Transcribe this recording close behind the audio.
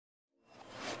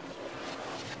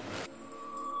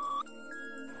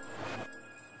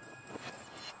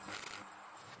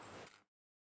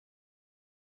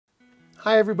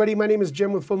Hi everybody, my name is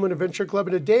Jim with Full Moon Adventure Club,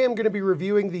 and today I'm going to be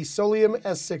reviewing the Soliom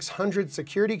S600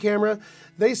 Security camera.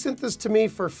 They sent this to me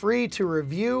for free to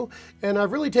review, and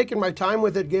I've really taken my time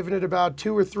with it, giving it about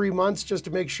 2 or 3 months just to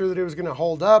make sure that it was going to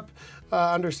hold up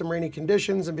under some rainy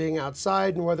conditions and being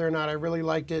outside, and whether or not I really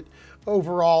liked it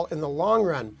overall in the long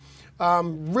run.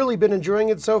 Really been enjoying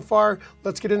it so far.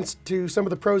 Let's get into some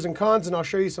of the pros and cons, and I'll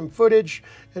show you some footage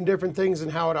and different things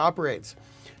and how it operates.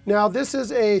 Now this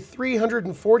is a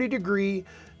 340 degree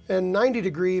and 90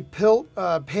 degree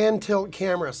pan tilt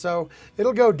camera. So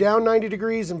it'll go down 90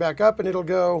 degrees and back up, and it'll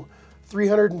go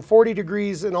 340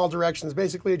 degrees in all directions.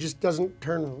 Basically, it just doesn't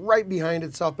turn right behind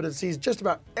itself, but it sees just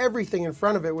about everything in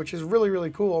front of it, which is really,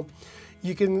 really cool.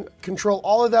 You can control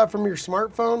all of that from your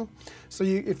smartphone. So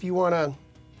if you want to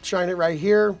shine it right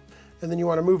here, and then you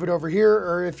want to move it over here,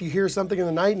 or if you hear something in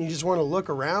the night and you just want to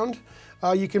look around,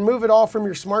 you can move it all from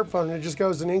your smartphone, and it just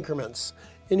goes in increments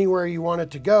anywhere you want it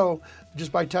to go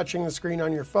just by touching the screen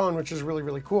on your phone, which is really,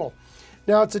 really cool.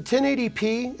 Now it's a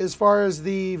 1080p as far as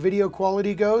the video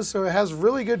quality goes, so it has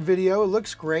really good video. It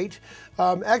looks great.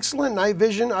 Excellent night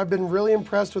vision. I've been really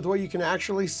impressed with what you can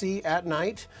actually see at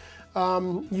night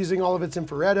using all of its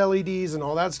infrared LEDs and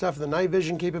all that stuff, the night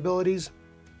vision capabilities.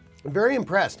 I'm very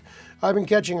impressed. I've been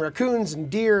catching raccoons and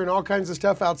deer and all kinds of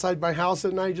stuff outside my house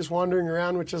at night, just wandering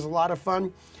around, which is a lot of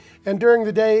fun. And during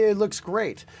the day, it looks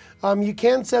great. You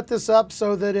can set this up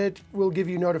so that it will give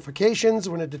you notifications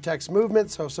when it detects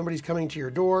movement. So if somebody's coming to your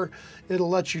door, it'll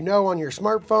let you know on your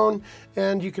smartphone.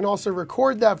 And you can also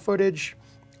record that footage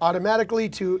automatically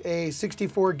to a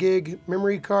 64 gig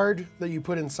memory card that you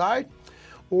put inside.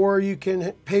 Or you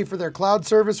can pay for their cloud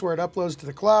service where it uploads to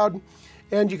the cloud.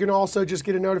 And you can also just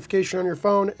get a notification on your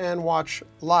phone and watch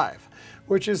live,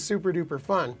 which is super duper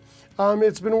fun.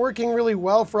 It's been working really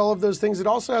well for all of those things. It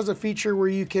also has a feature where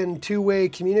you can two-way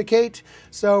communicate.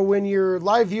 So when you're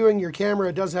live viewing your camera,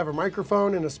 it does have a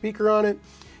microphone and a speaker on it.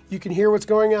 You can hear what's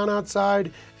going on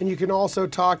outside, and you can also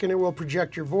talk, and it will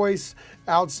project your voice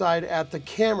outside at the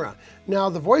camera. Now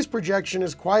the voice projection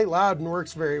is quite loud and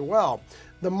works very well.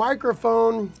 The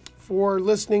microphone, for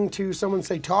listening to someone,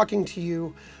 say, talking to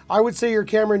you, I would say your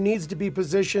camera needs to be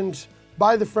positioned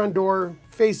by the front door,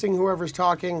 facing whoever's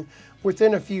talking,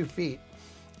 within a few feet.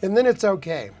 And then it's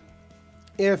okay.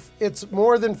 If it's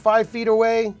more than 5 feet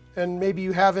away, and maybe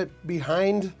you have it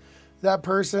behind that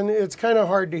person, it's kind of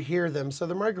hard to hear them. So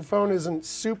the microphone isn't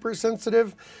super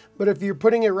sensitive, but if you're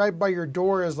putting it right by your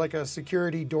door as like a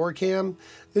security door cam,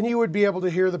 then you would be able to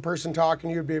hear the person talk,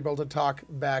 and you'd be able to talk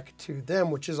back to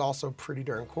them, which is also pretty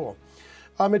darn cool.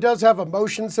 It does have a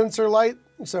motion sensor light,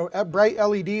 so bright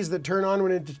LEDs that turn on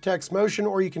when it detects motion,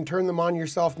 or you can turn them on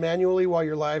yourself manually while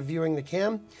you're live viewing the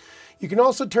cam. You can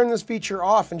also turn this feature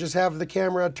off and just have the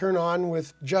camera turn on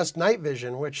with just night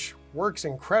vision, which works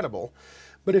incredible.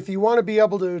 But if you want to be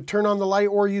able to turn on the light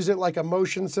or use it like a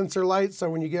motion sensor light, so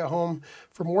when you get home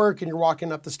from work and you're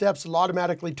walking up the steps, it'll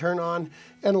automatically turn on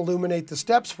and illuminate the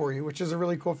steps for you, which is a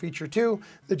really cool feature too,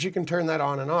 that you can turn that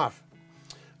on and off.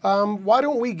 Why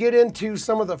don't we get into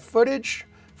some of the footage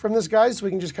from this guy so we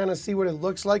can just kind of see what it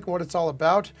looks like and what it's all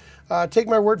about. Take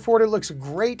my word for it, it looks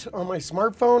great on my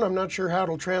smartphone. I'm not sure how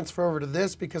it'll transfer over to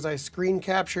this because I screen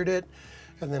captured it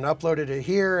and then uploaded it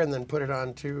here and then put it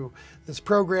onto this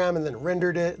program and then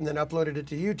rendered it and then uploaded it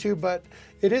to YouTube. But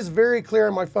it is very clear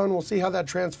on my phone. We'll see how that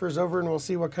transfers over, and we'll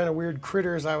see what kind of weird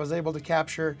critters I was able to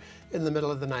capture in the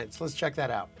middle of the night. So let's check that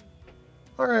out.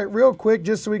 All right, real quick,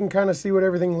 just so we can kind of see what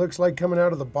everything looks like coming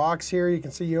out of the box here. You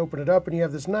can see you open it up and you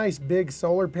have this nice big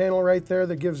solar panel right there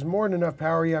that gives more than enough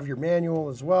power. You have your manual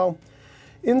as well.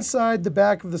 Inside the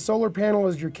back of the solar panel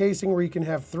is your casing where you can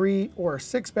have 3 or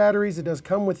 6 batteries. It does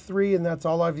come with 3, and that's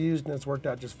all I've used, and it's worked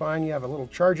out just fine. You have a little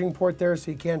charging port there so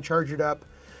you can charge it up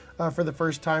for the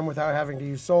first time without having to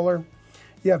use solar.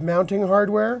 You have mounting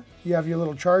hardware. You have your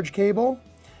little charge cable,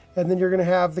 and then you're going to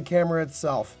have the camera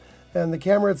itself. And the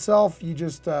camera itself, you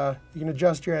can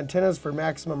adjust your antennas for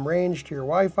maximum range to your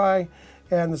Wi-Fi,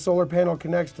 and the solar panel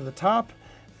connects to the top,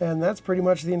 and that's pretty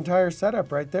much the entire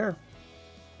setup right there.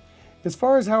 As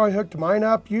far as how I hooked mine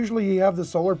up, usually you have the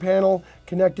solar panel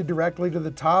connected directly to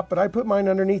the top, but I put mine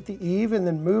underneath the eave and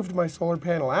then moved my solar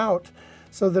panel out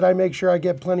so that I make sure I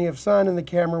get plenty of sun and the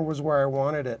camera was where I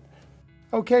wanted it.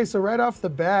 Okay, so right off the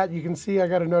bat, you can see I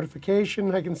got a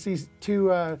notification. I can see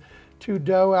two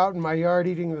doe out in my yard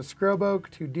eating the scrub oak,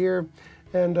 2 deer,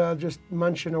 and just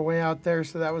munching away out there,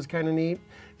 so that was kind of neat.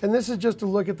 And this is just a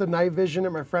look at the night vision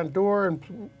at my front door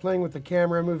and playing with the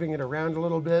camera, moving it around a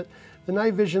little bit. The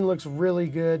night vision looks really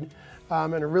good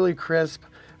and really crisp,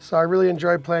 so I really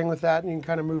enjoy playing with that, and you can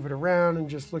kind of move it around and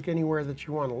just look anywhere that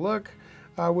you want to look,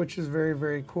 which is very,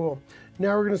 very cool.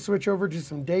 Now we're going to switch over to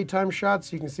some daytime shots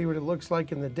so you can see what it looks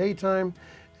like in the daytime.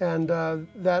 And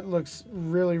that looks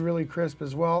really, really crisp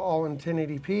as well, all in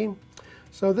 1080p.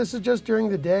 So this is just during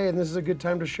the day, and this is a good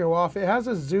time to show off. It has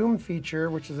a zoom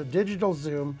feature, which is a digital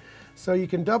zoom. So you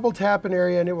can double tap an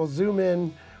area and it will zoom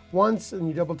in once, and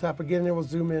you double tap again and it will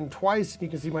zoom in twice. You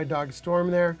can see my dog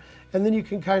Storm there. And then you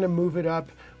can kind of move it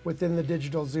up within the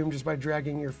digital zoom just by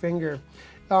dragging your finger.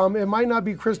 It might not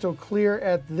be crystal clear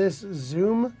at this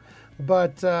zoom,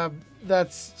 but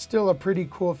that's still a pretty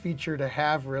cool feature to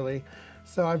have, really.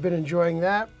 So I've been enjoying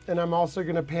that, and I'm also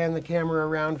going to pan the camera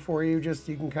around for you just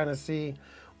so you can kind of see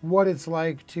what it's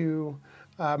like to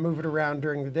move it around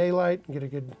during the daylight and get a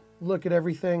good look at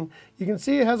everything. You can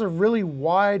see it has a really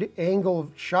wide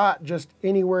angle shot just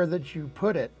anywhere that you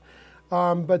put it.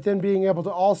 But then being able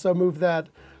to also move that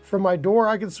from my door,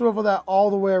 I can swivel that all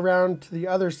the way around to the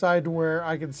other side to where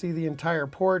I can see the entire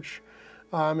porch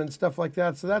and stuff like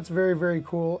that. So that's very, very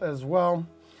cool as well.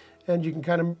 And you can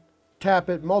kind of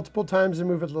tap it multiple times and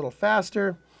move it a little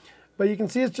faster. But you can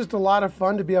see it's just a lot of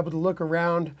fun to be able to look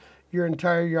around your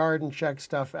entire yard and check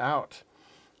stuff out.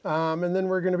 And then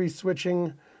we're going to be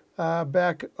switching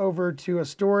back over to a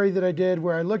story that I did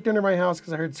where I looked under my house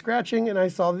because I heard scratching and I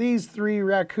saw these 3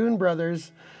 raccoon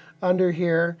brothers under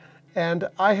here, and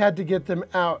I had to get them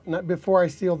out before I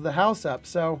sealed the house up.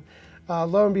 So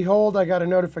lo and behold, I got a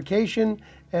notification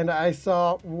and I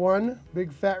saw one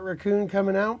big fat raccoon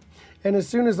coming out. And as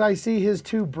soon as I see his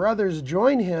 2 brothers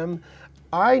join him,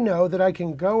 I know that I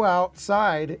can go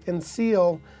outside and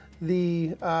seal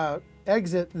the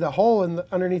exit, the hole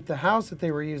underneath the house that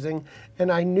they were using.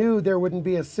 And I knew there wouldn't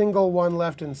be a single one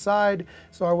left inside,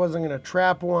 so I wasn't going to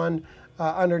trap one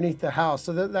underneath the house.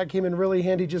 So that came in really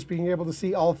handy, just being able to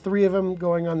see all 3 of them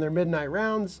going on their midnight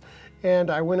rounds.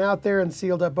 And I went out there and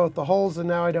sealed up both the holes, and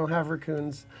now I don't have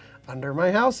raccoons under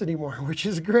my house anymore, which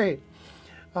is great.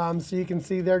 So you can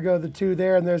see there go the 2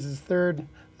 there, and there's the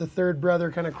third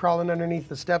brother kind of crawling underneath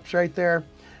the steps right there.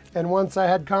 And once I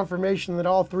had confirmation that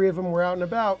all 3 of them were out and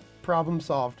about, problem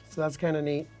solved. So that's kind of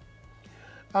neat.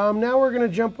 Now we're going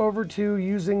to jump over to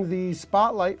using the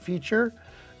spotlight feature,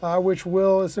 which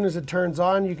will, as soon as it turns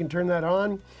on, you can turn that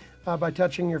on by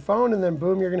touching your phone, and then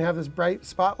boom, you're going to have this bright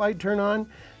spotlight turn on,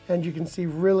 and you can see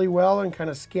really well and kind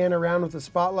of scan around with the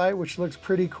spotlight, which looks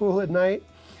pretty cool at night.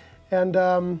 And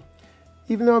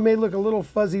even though it may look a little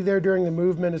fuzzy there during the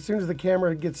movement, as soon as the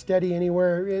camera gets steady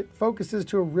anywhere, it focuses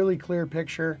to a really clear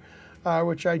picture,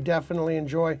 which I definitely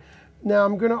enjoy. Now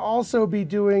I'm going to also be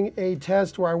doing a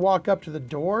test where I walk up to the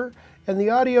door, and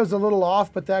the audio is a little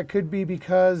off, but that could be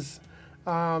because,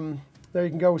 there you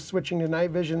can go switching to night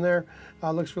vision there,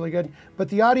 looks really good. But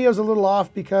the audio is a little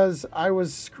off because I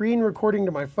was screen recording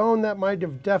to my phone. That might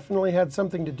have definitely had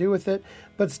something to do with it.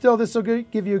 But still, this will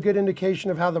give you a good indication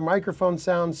of how the microphone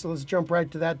sounds. So let's jump right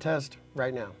to that test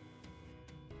right now.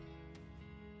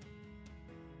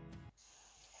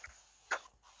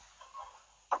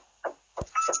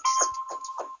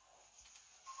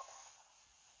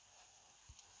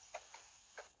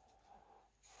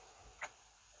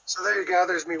 So there you go,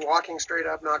 there's me walking straight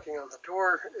up, knocking on the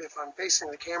door. If I'm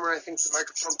facing the camera, I think the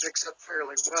microphone picks up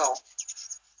fairly well.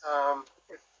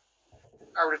 If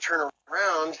I were to turn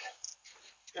around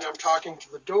and I'm talking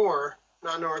to the door,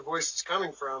 not knowing where voice is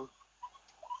coming from,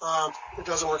 it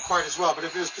doesn't work quite as well. But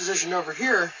if it was positioned over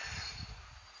here,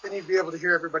 then you'd be able to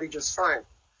hear everybody just fine.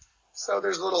 So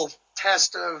there's a little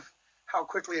test of how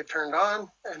quickly it turned on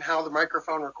and how the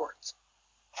microphone records.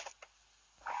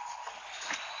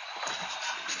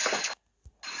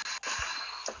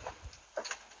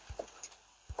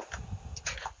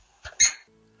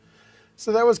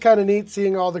 So that was kind of neat,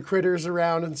 seeing all the critters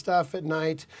around and stuff at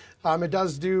night. It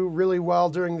does do really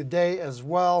well during the day as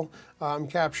well,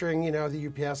 capturing, you know, the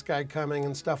UPS guy coming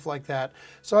and stuff like that.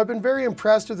 So I've been very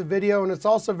impressed with the video, and it's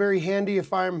also very handy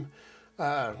if I'm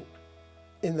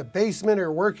in the basement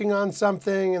or working on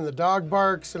something and the dog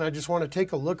barks and I just want to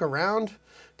take a look around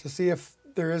to see if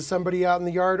there is somebody out in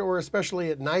the yard, or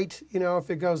especially at night, you know, if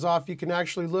it goes off, you can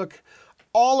actually look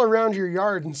all around your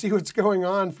yard and see what's going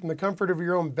on from the comfort of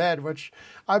your own bed, which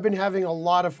I've been having a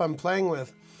lot of fun playing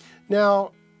with.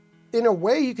 Now, in a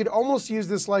way, you could almost use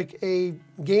this like a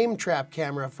game trap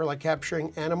camera for like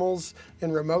capturing animals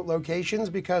in remote locations,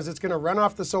 because it's going to run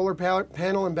off the solar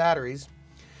panel and batteries,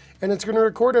 and it's going to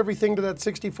record everything to that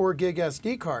 64 gig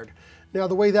SD card. Now,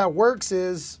 the way that works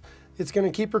is it's going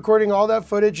to keep recording all that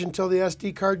footage until the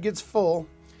SD card gets full.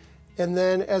 And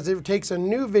then as it takes a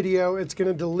new video, it's going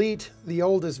to delete the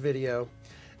oldest video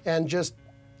and just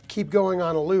keep going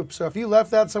on a loop. So if you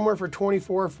left that somewhere for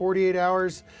 24, 48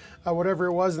 hours, whatever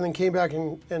it was, and then came back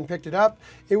and picked it up,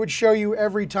 it would show you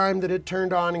every time that it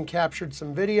turned on and captured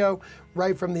some video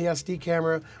right from the SD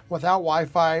camera without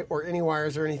Wi-Fi or any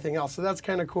wires or anything else. So that's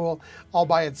kind of cool all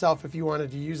by itself if you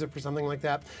wanted to use it for something like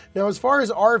that. Now, as far as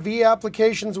RV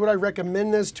applications, would I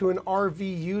recommend this to an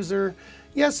RV user?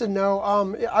 Yes and no.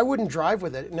 I wouldn't drive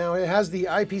with it. Now, it has the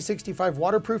IP65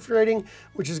 waterproof rating,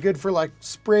 which is good for like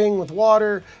spraying with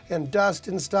water and dust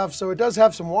and stuff. So it does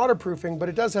have some waterproofing, but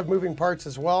it does have moving parts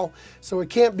as well. So it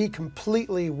can't be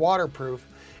completely waterproof.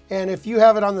 And if you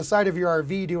have it on the side of your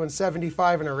RV doing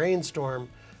 75 in a rainstorm,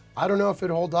 I don't know if it'd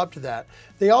hold up to that.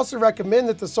 They also recommend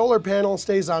that the solar panel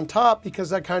stays on top because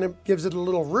that kind of gives it a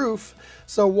little roof.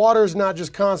 So water's not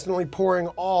just constantly pouring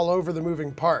all over the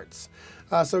moving parts.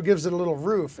 So it gives it a little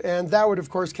roof, and that would of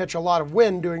course catch a lot of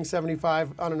wind doing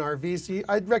 75 on an RV. So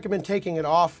I'd recommend taking it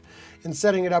off and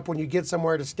setting it up when you get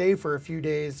somewhere to stay for a few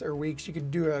days or weeks. You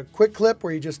could do a quick clip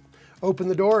where you just open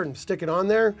the door and stick it on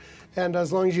there, and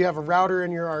as long as you have a router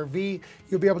in your RV,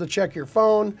 you'll be able to check your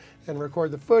phone and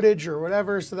record the footage or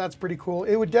whatever. So that's pretty cool.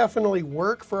 It would definitely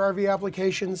work for RV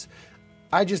applications.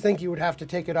 I just think you would have to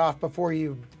take it off before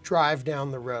you drive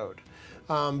down the road.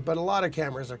 But a lot of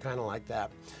cameras are kind of like that.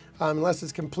 Unless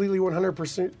it's completely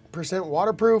 100%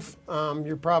 waterproof,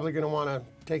 you're probably going to want to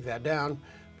take that down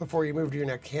before you move to your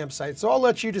next campsite. So I'll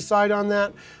let you decide on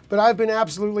that, but I've been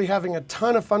absolutely having a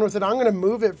ton of fun with it. I'm going to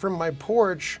move it from my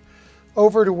porch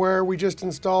over to where we just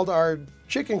installed our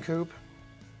chicken coop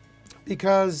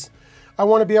because I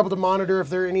want to be able to monitor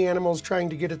if there are any animals trying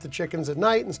to get at the chickens at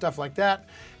night and stuff like that.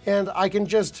 And I can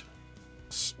just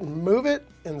move it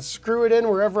and screw it in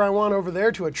wherever I want over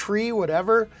there to a tree,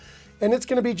 whatever. And it's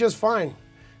going to be just fine.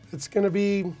 It's going to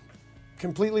be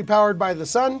completely powered by the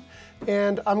sun,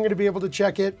 and I'm going to be able to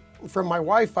check it from my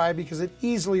Wi-Fi because it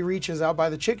easily reaches out by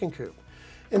the chicken coop.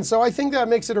 And so I think that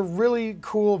makes it a really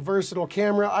cool, versatile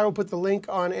camera. I will put the link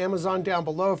on Amazon down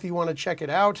below if you want to check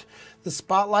it out. The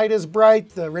spotlight is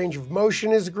bright. The range of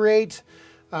motion is great.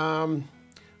 I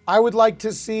would like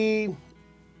to see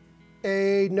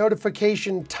a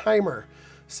notification timer.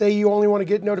 Say you only want to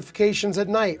get notifications at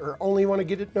night or only want to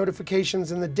get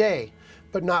notifications in the day,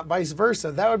 but not vice versa.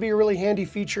 That would be a really handy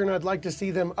feature, and I'd like to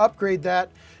see them upgrade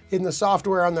that in the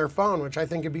software on their phone, which I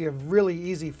think would be a really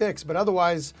easy fix. But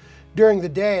otherwise, during the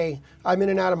day, I'm in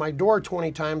and out of my door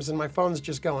 20 times and my phone's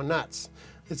just going nuts.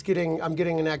 I'm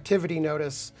getting an activity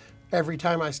notice every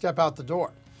time I step out the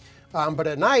door. But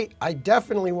at night, I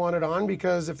definitely want it on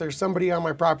because if there's somebody on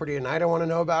my property at night, I want to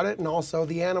know about it, and also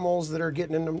the animals that are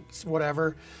getting into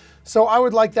whatever. So I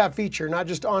would like that feature, not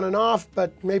just on and off,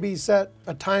 but maybe set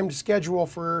a timed schedule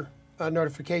for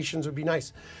notifications would be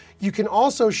nice. You can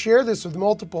also share this with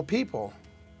multiple people.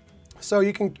 So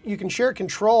you can share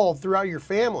control throughout your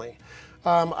family.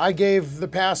 I gave the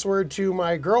password to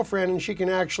my girlfriend, and she can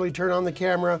actually turn on the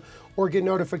camera or get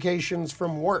notifications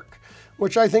from work,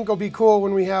 which I think will be cool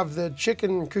when we have the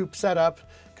chicken coop set up,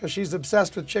 because she's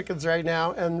obsessed with chickens right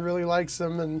now and really likes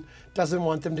them and doesn't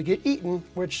want them to get eaten,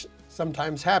 which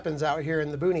sometimes happens out here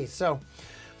in the boonies. So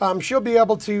she'll be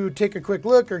able to take a quick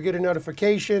look or get a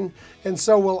notification, and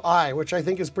so will I, which I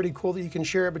think is pretty cool that you can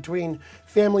share it between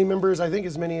family members. I think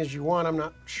as many as you want. I'm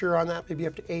not sure on that, maybe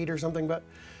up to 8 or something, but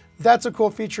that's a cool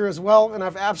feature as well, and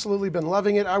I've absolutely been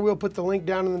loving it. I will put the link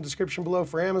down in the description below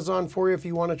for Amazon for you if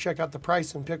you want to check out the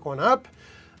price and pick one up.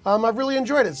 I've really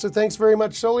enjoyed it, so thanks very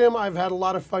much, Soliom. I've had a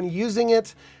lot of fun using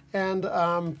it, and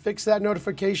fix that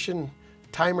notification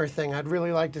timer thing. I'd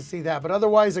really like to see that, but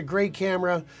otherwise a great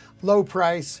camera, low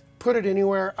price, put it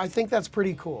anywhere. I think that's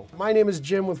pretty cool. My name is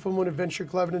Jim with Full Moon Adventure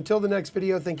Club, and until the next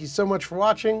video, thank you so much for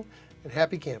watching, and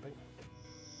happy camping.